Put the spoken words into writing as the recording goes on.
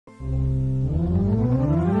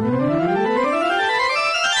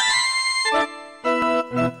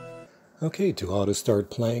Okay, to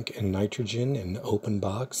Autostart Plank and Nitrogen in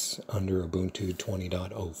Openbox under Ubuntu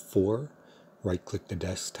 20.04, right-click the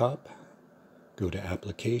desktop, go to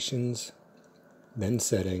Applications, then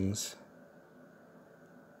Settings,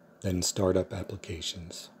 then Startup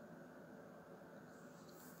Applications.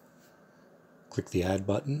 Click the Add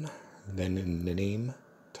button, then in the name,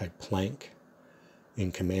 type Plank.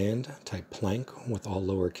 In Command, type Plank with all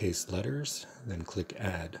lowercase letters, then click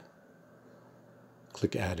Add.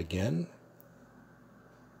 Click Add again.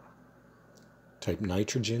 Type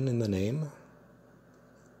Nitrogen in the name.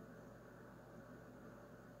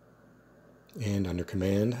 And under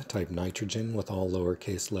Command, type Nitrogen with all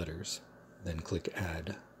lowercase letters. Then click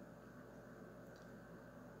Add.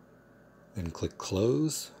 Then click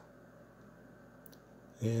Close.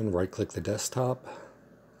 And right-click the desktop.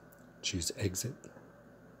 Choose Exit.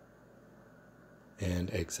 And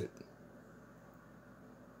Exit.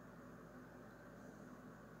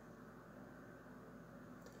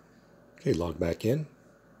 Okay, log back in.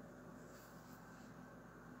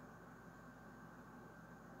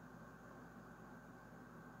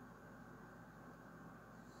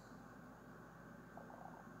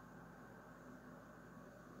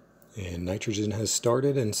 And Nitrogen has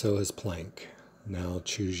started, and so has Plank. Now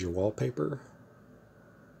choose your wallpaper.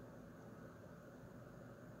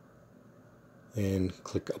 And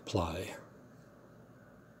click Apply.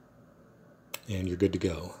 And you're good to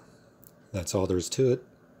go. That's all there is to it.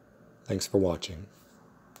 Thanks for watching.